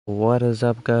What is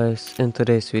up guys? In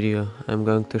today's video I'm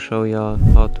going to show y'all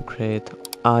how to create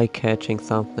eye-catching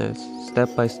thumbnails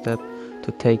step by step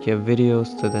to take your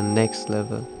videos to the next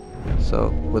level. So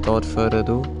without further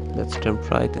ado, let's jump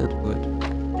right into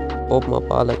it. Open up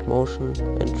Alightmotion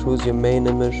and choose your main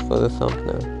image for the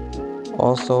thumbnail.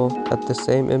 Also add the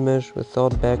same image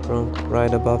without background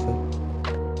right above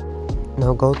it.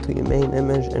 Now go to your main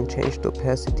image and change the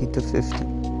opacity to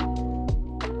 50.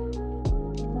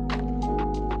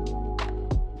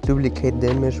 Duplicate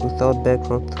the image without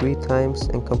background 3 times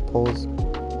and compose.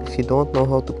 If you don't know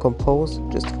how to compose,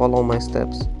 just follow my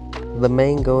steps. The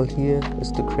main goal here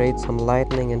is to create some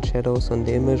lightning and shadows on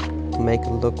the image to make it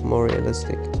look more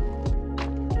realistic.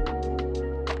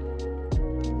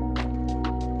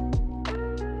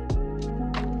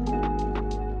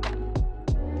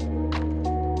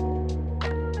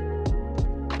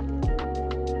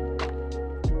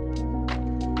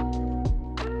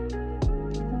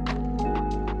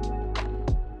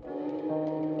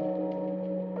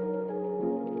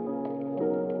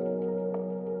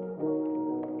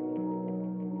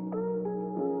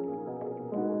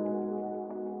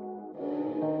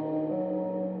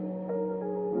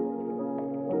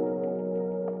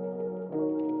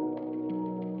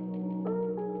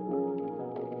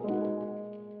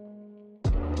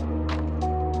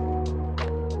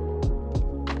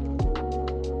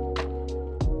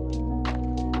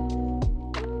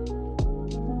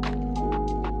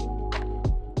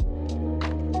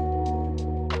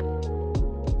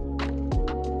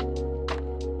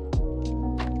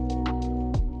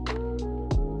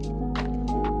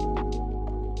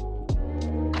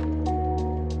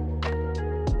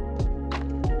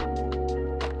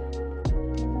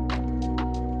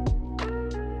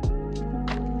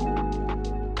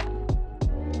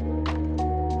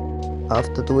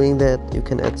 After doing that, you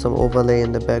can add some overlay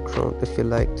in the background if you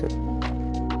like to.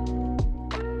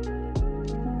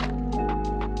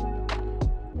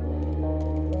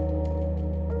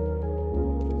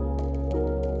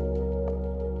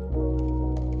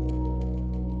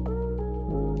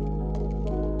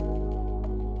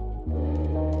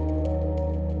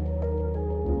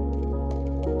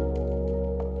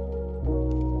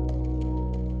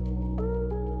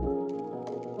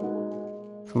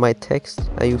 For my text,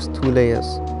 I use 2 layers,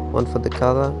 one for the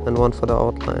color and one for the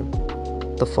outline.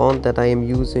 The font that I am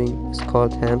using is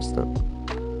called Hamster.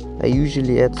 I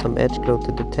usually add some edge glow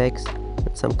to the text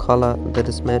and some color that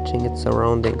is matching its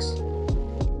surroundings.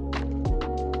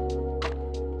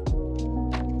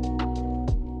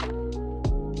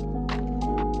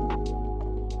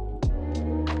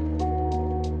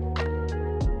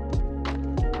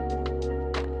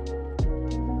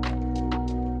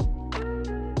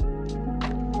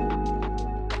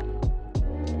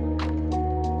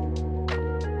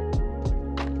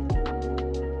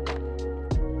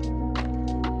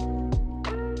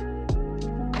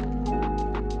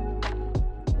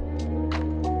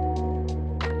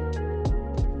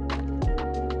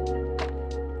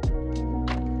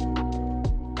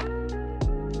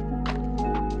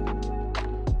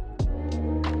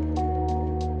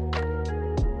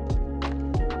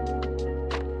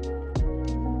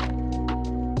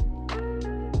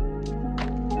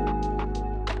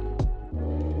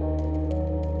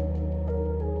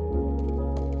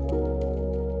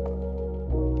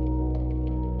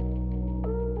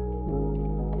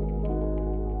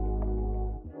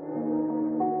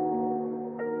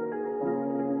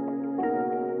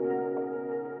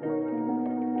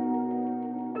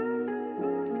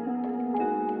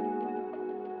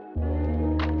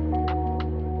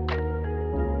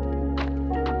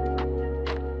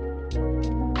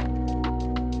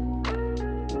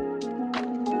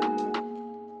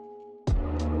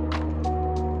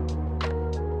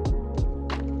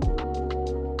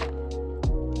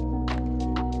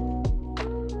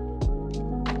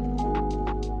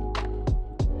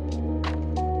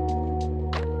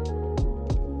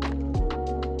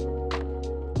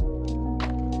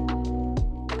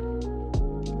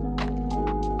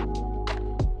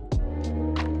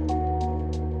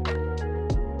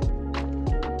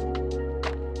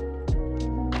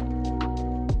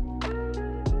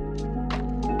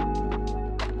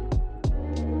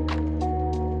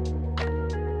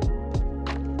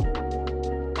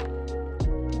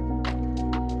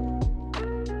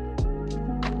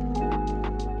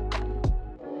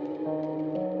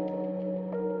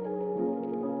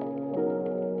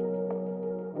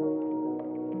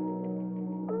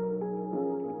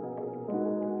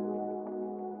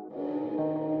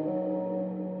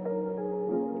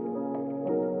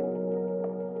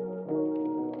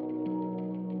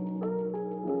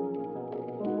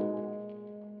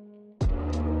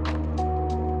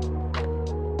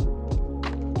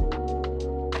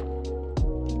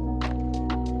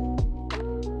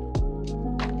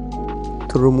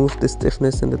 To remove the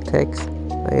stiffness in the text,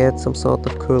 I add some sort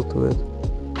of curl to it,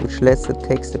 which lets the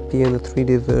text appear in a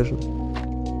 3D version.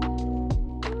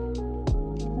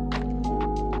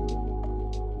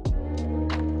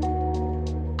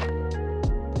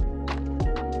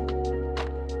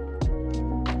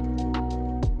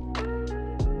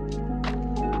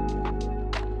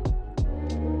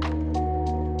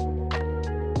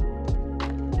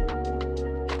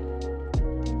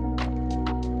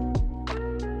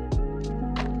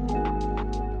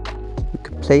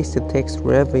 Place the text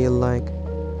wherever you like.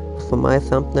 For my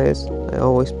thumbnails, I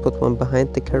always put one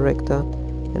behind the character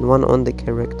and one on the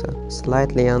character,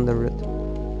 slightly under it.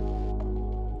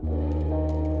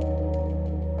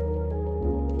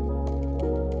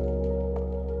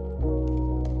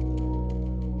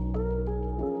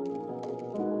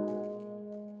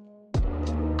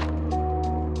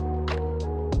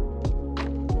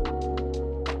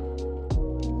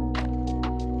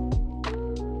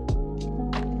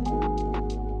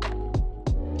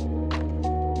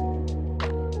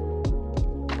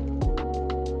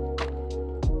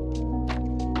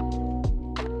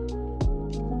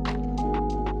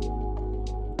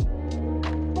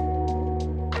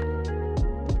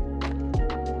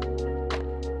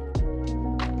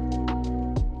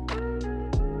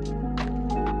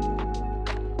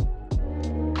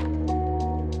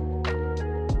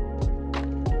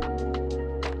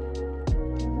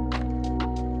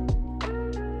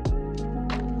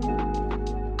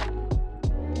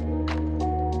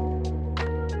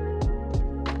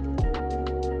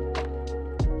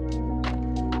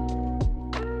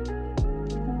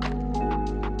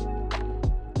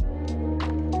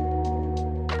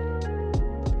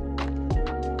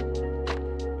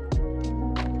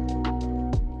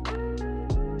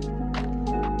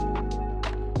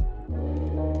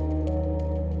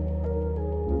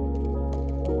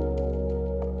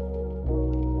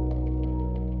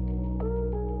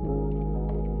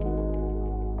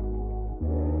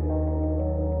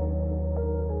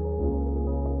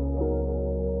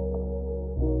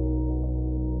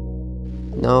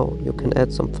 Now you can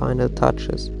add some final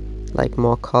touches, like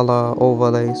more color,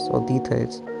 overlays or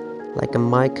details, like in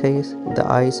my case, the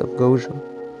eyes of Gojo.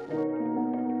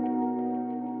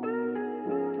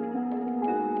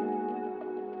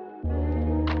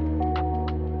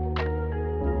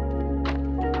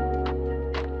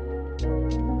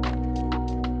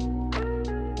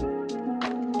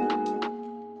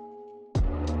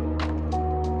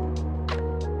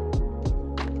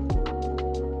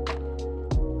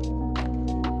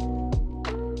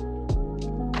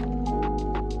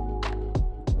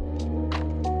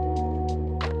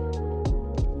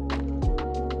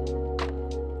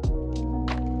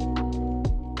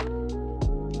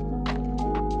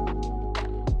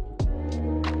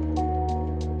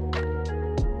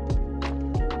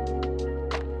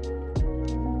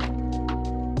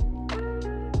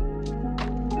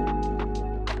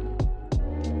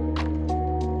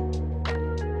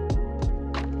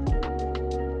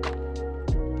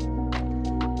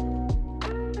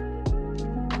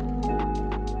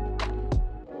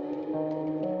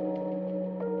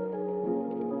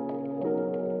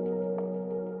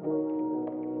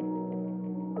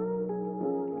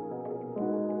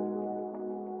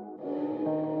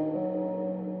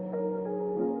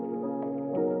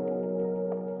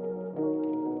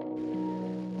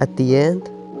 At the end,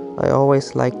 I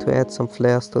always like to add some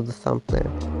flares to the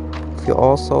thumbnail. If you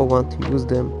also want to use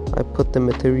them, I put the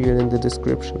material in the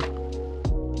description.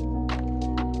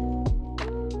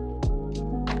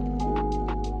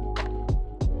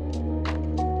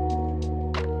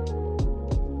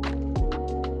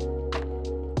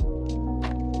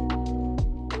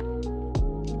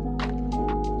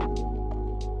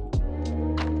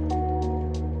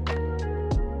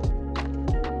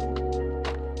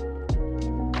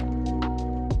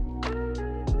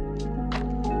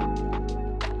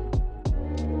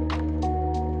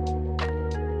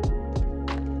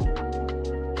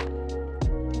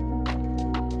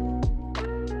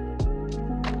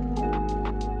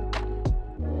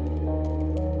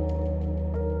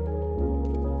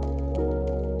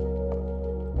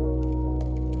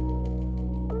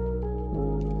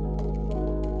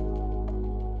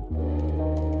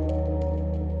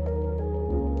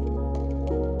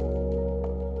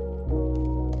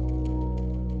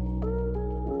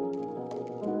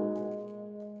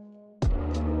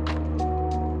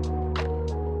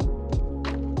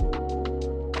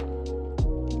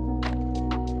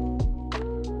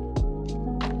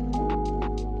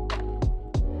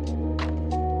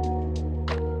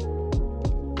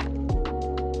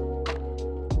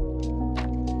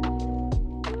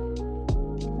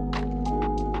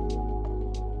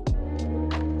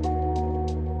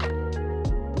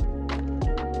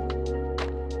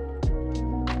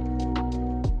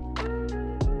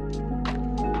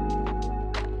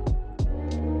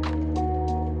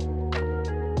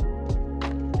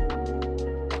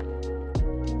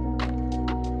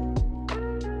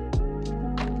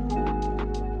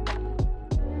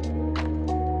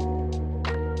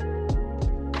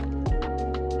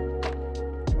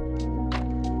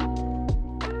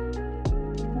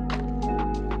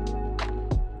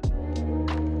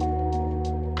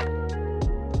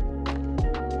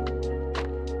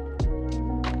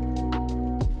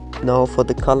 Now for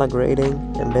the color grading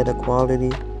and better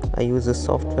quality, I use a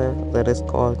software that is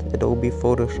called Adobe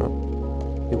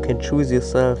Photoshop. You can choose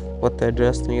yourself what to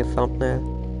adjust in your thumbnail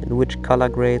and which color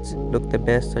grades look the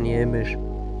best on your image.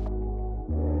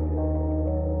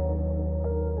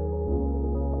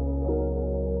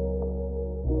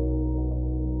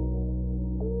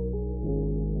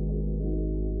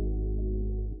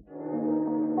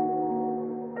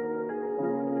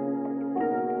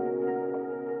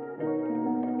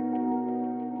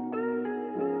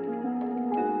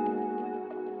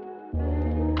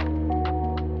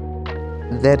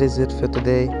 That is it for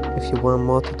today. If you want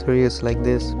more tutorials like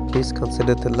this, please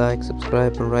consider to like,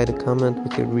 subscribe and write a comment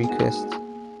with your requests.